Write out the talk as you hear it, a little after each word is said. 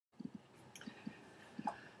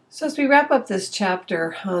So as we wrap up this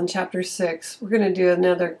chapter on chapter 6, we're going to do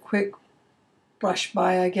another quick brush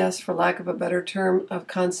by, I guess, for lack of a better term, of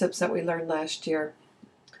concepts that we learned last year.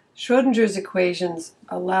 Schrodinger's equations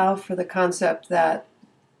allow for the concept that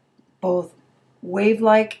both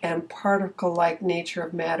wave-like and particle-like nature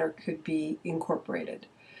of matter could be incorporated.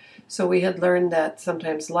 So we had learned that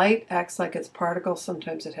sometimes light acts like its particle,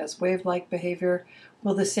 sometimes it has wave-like behavior.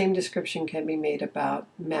 Well, the same description can be made about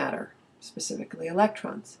matter, specifically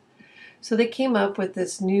electrons. So they came up with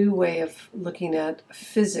this new way of looking at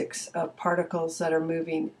physics of particles that are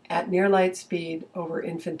moving at near light speed over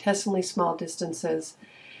infinitesimally small distances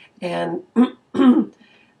and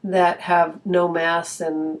that have no mass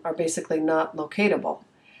and are basically not locatable,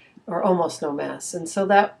 or almost no mass. And so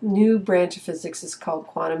that new branch of physics is called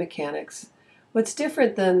quantum mechanics. What's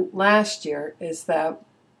different than last year is that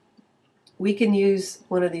we can use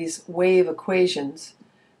one of these wave equations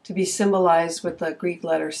to be symbolized with the Greek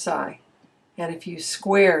letter psi. And if you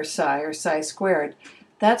square psi, or psi squared,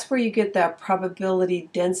 that's where you get that probability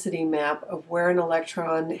density map of where an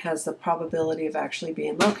electron has the probability of actually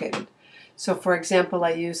being located. So for example,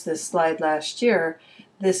 I used this slide last year.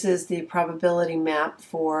 This is the probability map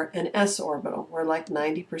for an s orbital, where like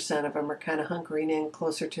 90% of them are kind of hunkering in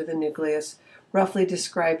closer to the nucleus, roughly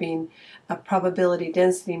describing a probability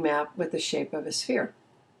density map with the shape of a sphere.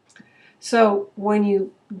 So when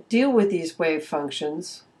you deal with these wave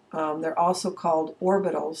functions, they're also called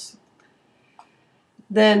orbitals,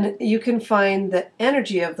 then you can find the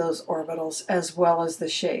energy of those orbitals as well as the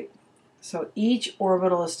shape. So each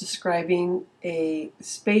orbital is describing a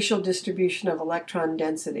spatial distribution of electron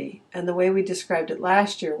density. And the way we described it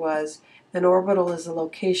last year was an orbital is a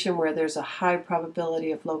location where there's a high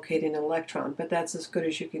probability of locating an electron, but that's as good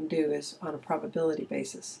as you can do is on a probability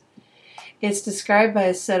basis. It's described by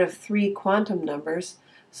a set of 3 quantum numbers.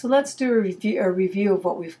 So let's do a review of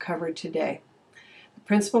what we've covered today. The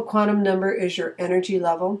principal quantum number is your energy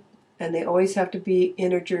level, and they always have to be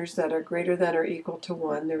integers that are greater than or equal to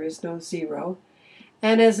 1. There is no 0.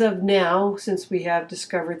 And as of now, since we have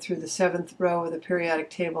discovered through the 7th row of the periodic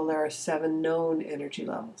table, there are 7 known energy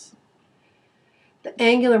levels. The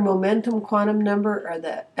angular momentum quantum number, or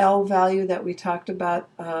the L value that we talked about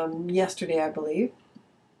yesterday, I believe,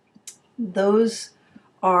 those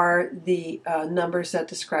are the numbers that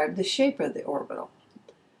describe the shape of the orbital.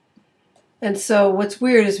 And so what's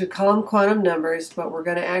weird is we call them quantum numbers, but we're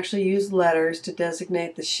going to actually use letters to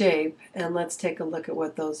designate the shape, and let's take a look at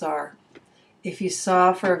what those are. If you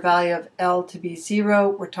saw for a value of L to be 0,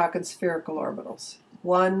 we're talking spherical orbitals.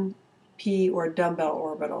 1, P or dumbbell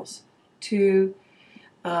orbitals. 2,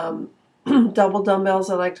 double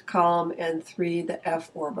dumbbells I like to call them, and 3, the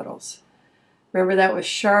F orbitals. Remember that was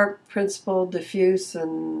sharp, principal, diffuse,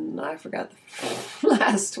 and I forgot the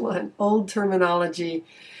last one, old terminology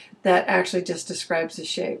that actually just describes the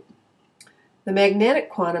shape. The magnetic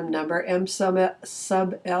quantum number, M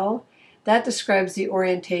sub L, that describes the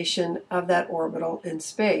orientation of that orbital in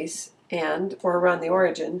space and, or around the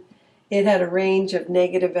origin. It had a range of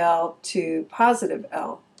negative L to positive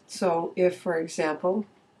L. So if, for example,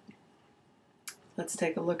 let's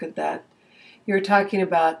take a look at that. You're talking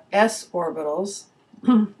about s orbitals.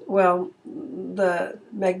 Well,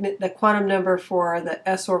 the quantum number for the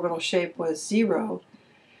s orbital shape was 0.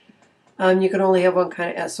 You can only have one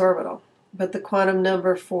kind of s orbital. But the quantum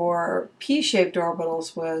number for p-shaped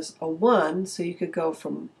orbitals was a 1, so you could go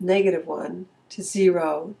from negative 1 to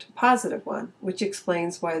 0 to positive 1, which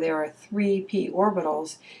explains why there are 3 p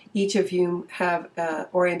orbitals, each of whom have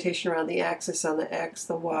orientation around the axis on the x,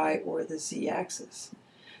 the y, or the z axis.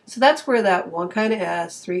 So that's where that 1 kind of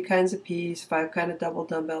S, 3 kinds of P's, 5 kind of double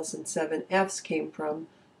dumbbells, and 7 F's came from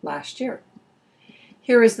last year.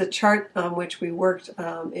 Here is the chart on which we worked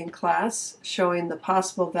in class, showing the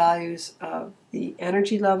possible values of the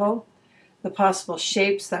energy level, the possible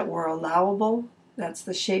shapes that were allowable. That's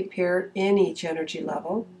the shape here in each energy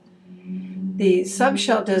level. The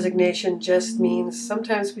subshell designation just means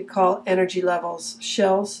sometimes we call energy levels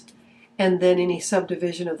shells, and then any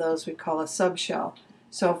subdivision of those we call a subshell.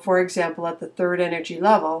 So, for example, at the 3rd energy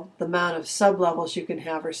level, the amount of sublevels you can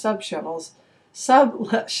have are subshells.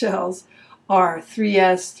 Subshells are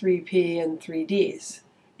 3s, 3p, and 3ds.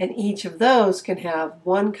 And each of those can have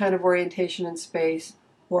 1 kind of orientation in space,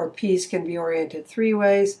 or p's can be oriented 3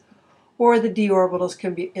 ways, or the d orbitals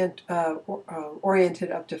can be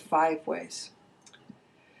oriented up to 5 ways.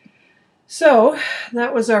 So,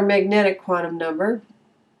 that was our magnetic quantum number.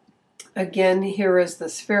 Again, here is the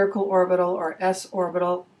spherical orbital, or s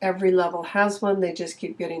orbital. Every level has one. They just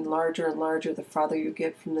keep getting larger and larger the farther you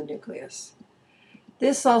get from the nucleus.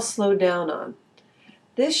 This I'll slow down on.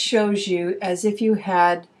 This shows you as if you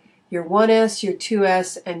had your 1s, your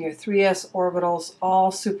 2s, and your 3s orbitals all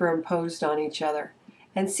superimposed on each other.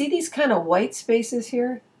 And see these kind of white spaces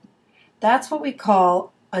here? That's what we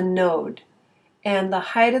call a node. And the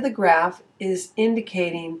height of the graph is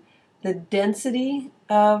indicating the density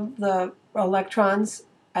of the electrons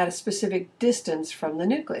at a specific distance from the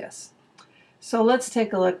nucleus. So let's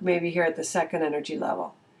take a look maybe here at the second energy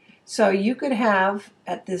level. So you could have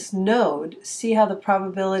at this node, see how the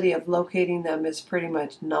probability of locating them is pretty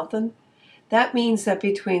much nothing? That means that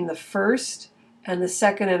between the first and the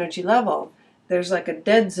second energy level, there's like a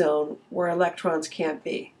dead zone where electrons can't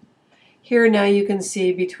be. Here now you can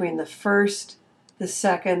see between the first, the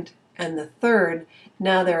second, and the third,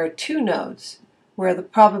 now there are two nodes where the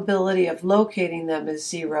probability of locating them is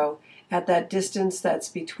 0 at that distance that's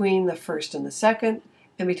between the first and the second,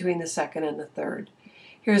 and between the second and the third.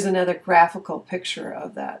 Here's another graphical picture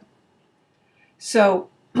of that. So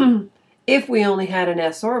if we only had an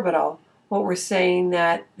s orbital, what we're saying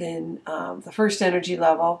that in the first energy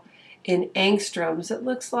level, in angstroms, it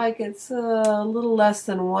looks like it's a little less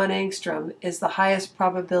than 1 angstrom is the highest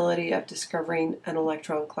probability of discovering an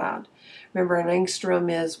electron cloud. Remember, an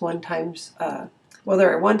angstrom is 1 times, well,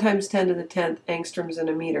 there are 1 times 10 to the 10th angstroms in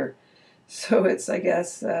a meter. So it's, I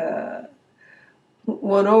guess, 1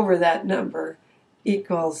 over that number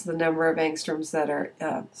equals the number of angstroms that are,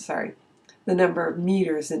 the number of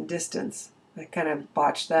meters in distance. I kind of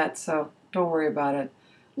botched that, so don't worry about it.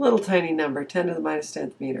 Little tiny number, 10 to the minus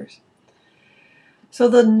 10th meters. So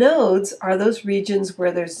the nodes are those regions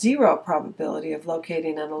where there's 0 probability of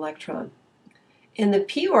locating an electron. In the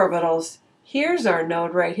p orbitals, here's our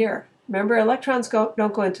node right here. Remember, electrons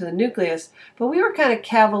don't go into the nucleus, but we were kind of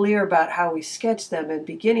cavalier about how we sketched them in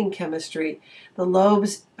beginning chemistry. The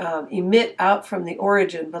lobes emit out from the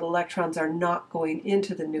origin, but electrons are not going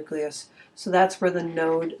into the nucleus. So that's where the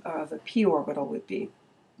node of a p orbital would be.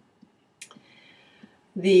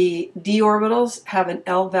 The d orbitals have an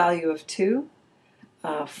L value of 2.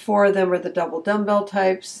 4 of them are the double dumbbell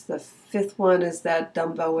types. The 5th one is that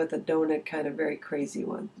dumbbell with a donut, kind of very crazy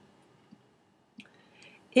one.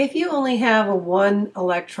 If you only have a 1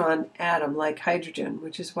 electron atom like hydrogen,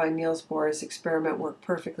 which is why Niels Bohr's experiment worked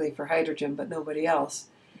perfectly for hydrogen but nobody else,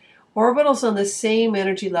 orbitals on the same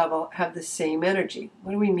energy level have the same energy.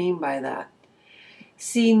 What do we mean by that?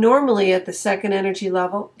 See, normally at the second energy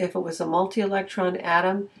level, if it was a multi-electron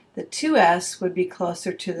atom, the 2s would be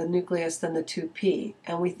closer to the nucleus than the 2p.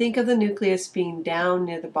 And we think of the nucleus being down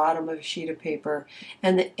near the bottom of a sheet of paper,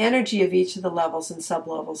 and the energy of each of the levels and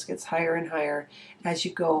sublevels gets higher and higher as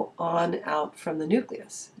you go on out from the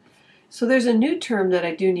nucleus. So there's a new term that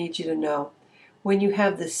I do need you to know. When you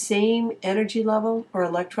have the same energy level, or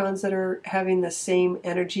electrons that are having the same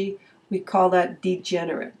energy, we call that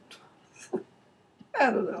degenerate. I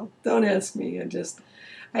don't know. Don't ask me.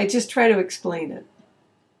 I just try to explain it.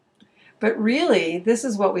 But really, this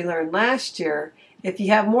is what we learned last year. If you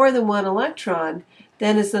have more than 1 electron,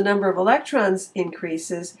 then as the number of electrons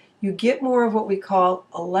increases, you get more of what we call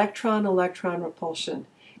electron-electron repulsion.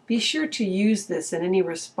 Be sure to use this in any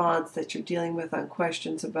response that you're dealing with on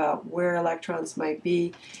questions about where electrons might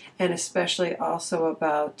be, and especially also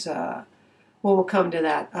about, well, we'll come to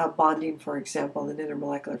that, bonding, for example, and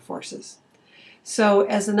intermolecular forces. So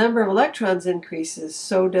as the number of electrons increases,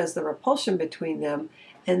 so does the repulsion between them,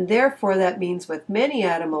 and therefore that means with many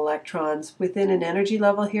atom electrons within an energy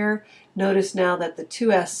level here, notice now that the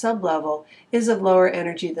 2s sublevel is of lower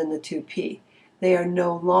energy than the 2p. They are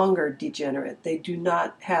no longer degenerate. They do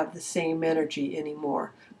not have the same energy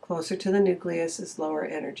anymore. Closer to the nucleus is lower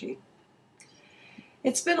energy.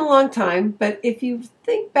 It's been a long time, but if you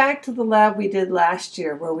think back to the lab we did last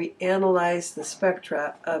year where we analyzed the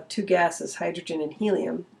spectra of 2 gases, hydrogen and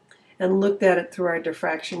helium, and looked at it through our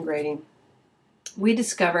diffraction grating, we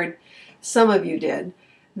discovered, some of you did,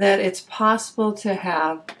 that it's possible to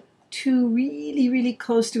have 2 really, really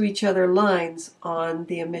close to each other lines on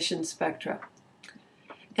the emission spectra.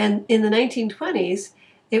 And in the 1920s,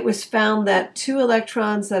 it was found that 2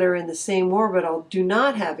 electrons that are in the same orbital do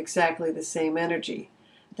not have exactly the same energy.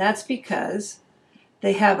 That's because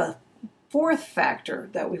they have a 4th factor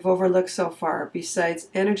that we've overlooked so far, besides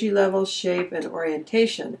energy level, shape, and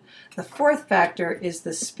orientation. The 4th factor is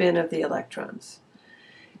the spin of the electrons.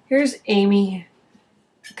 Here's Amy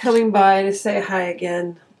coming by to say hi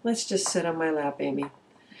again. Let's just sit on my lap, Amy.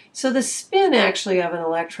 So the spin actually of an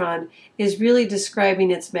electron is really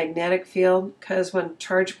describing its magnetic field, because when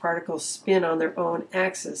charged particles spin on their own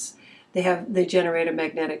axis, they generate a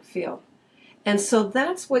magnetic field. And so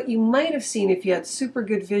that's what you might have seen if you had super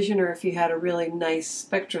good vision, or if you had a really nice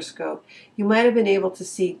spectroscope. You might have been able to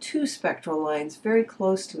see 2 spectral lines very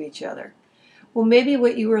close to each other. Well, maybe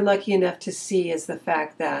what you were lucky enough to see is the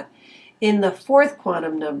fact that in the fourth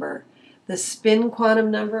quantum number, the spin quantum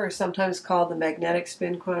number, or sometimes called the magnetic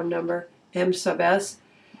spin quantum number, m sub s,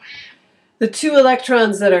 the two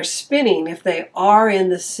electrons that are spinning, if they are in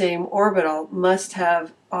the same orbital, must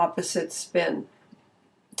have opposite spin.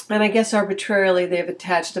 And I guess arbitrarily they've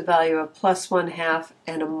attached a value of +1/2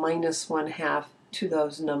 and a -1/2 to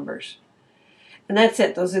those numbers. And that's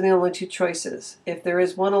it. Those are the only two choices. If there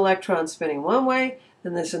is one electron spinning one way,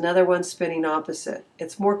 then there's another one spinning opposite.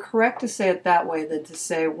 It's more correct to say it that way than to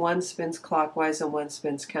say one spins clockwise and one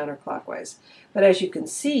spins counterclockwise. But as you can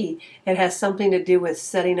see, it has something to do with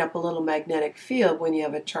setting up a little magnetic field when you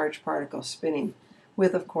have a charged particle spinning,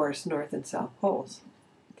 with, of course, north and south poles.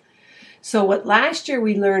 So what last year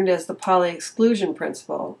we learned as the Pauli exclusion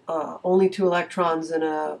principle, only two electrons in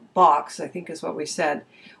a box, I think is what we said.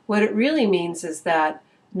 What it really means is that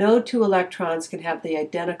no two electrons can have the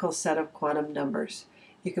identical set of quantum numbers.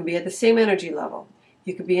 You can be at the same energy level.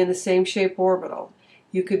 You could be in the same shape orbital.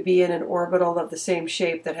 You could be in an orbital of the same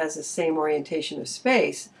shape that has the same orientation of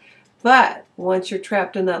space. But once you're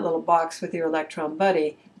trapped in that little box with your electron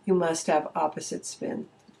buddy, you must have opposite spin.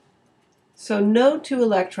 So no two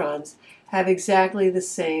electrons have exactly the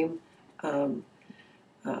same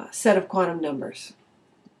set of quantum numbers.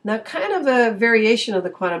 Now, kind of a variation of the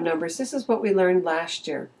quantum numbers, this is what we learned last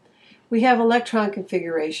year. We have electron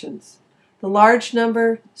configurations. The large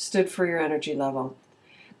number stood for your energy level.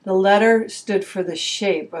 The letter stood for the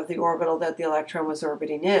shape of the orbital that the electron was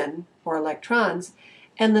orbiting in, or electrons,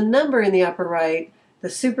 and the number in the upper right, the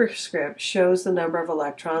superscript, shows the number of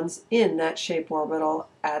electrons in that shape orbital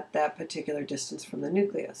at that particular distance from the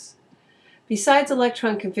nucleus. Besides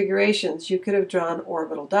electron configurations, you could have drawn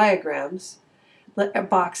orbital diagrams.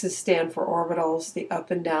 Boxes stand for orbitals. The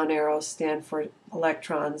up and down arrows stand for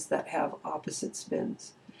electrons that have opposite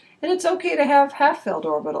spins. And it's okay to have half-filled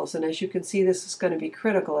orbitals, and as you can see, this is going to be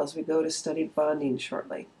critical as we go to studied bonding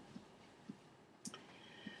shortly.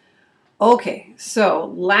 Okay,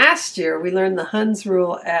 so last year we learned the Hund's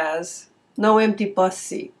rule as no empty bus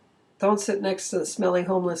seat. Don't sit next to the smelly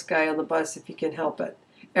homeless guy on the bus if you can help it.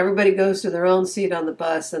 Everybody goes to their own seat on the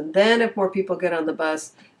bus, and then if more people get on the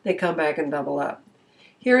bus, they come back and double up.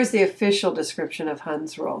 Here is the official description of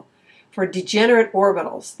Hund's rule. For degenerate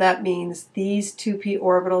orbitals, that means these 2p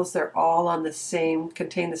orbitals, they're all on the same,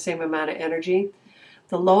 contain the same amount of energy.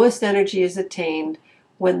 The lowest energy is attained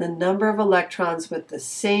when the number of electrons with the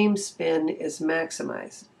same spin is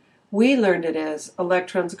maximized. We learned it as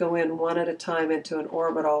electrons go in one at a time into an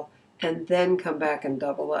orbital and then come back and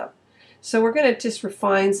double up. So we're going to just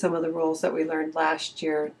refine some of the rules that we learned last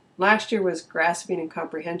year. Last year was grasping and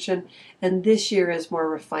comprehension, and this year is more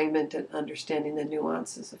refinement and understanding the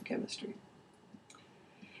nuances of chemistry.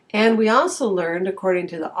 And we also learned, according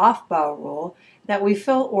to the Aufbau rule, that we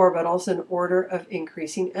fill orbitals in order of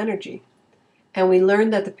increasing energy. And we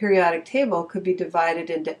learned that the periodic table could be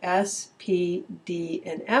divided into S, P, D,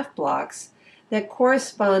 and F blocks that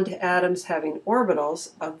correspond to atoms having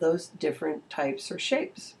orbitals of those different types or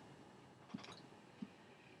shapes.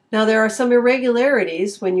 Now, there are some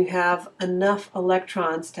irregularities when you have enough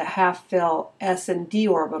electrons to half-fill S and D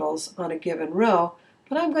orbitals on a given row,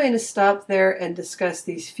 but I'm going to stop there and discuss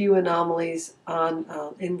these few anomalies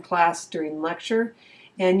in class during lecture,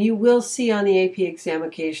 and you will see on the AP exam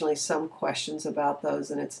occasionally some questions about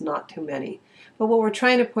those, and it's not too many. But what we're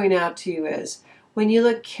trying to point out to you is, when you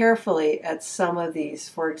look carefully at some of these,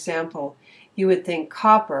 for example, you would think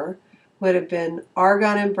copper would have been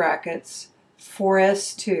argon in brackets,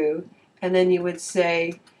 4s2, and then you would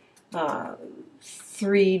say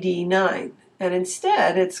 3d9. And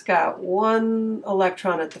instead, it's got 1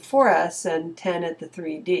 electron at the 4s and 10 at the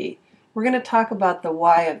 3d. We're going to talk about the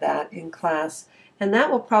why of that in class, and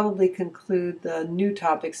that will probably conclude the new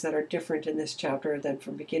topics that are different in this chapter than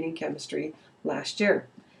from beginning chemistry last year.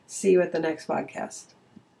 See you at the next podcast.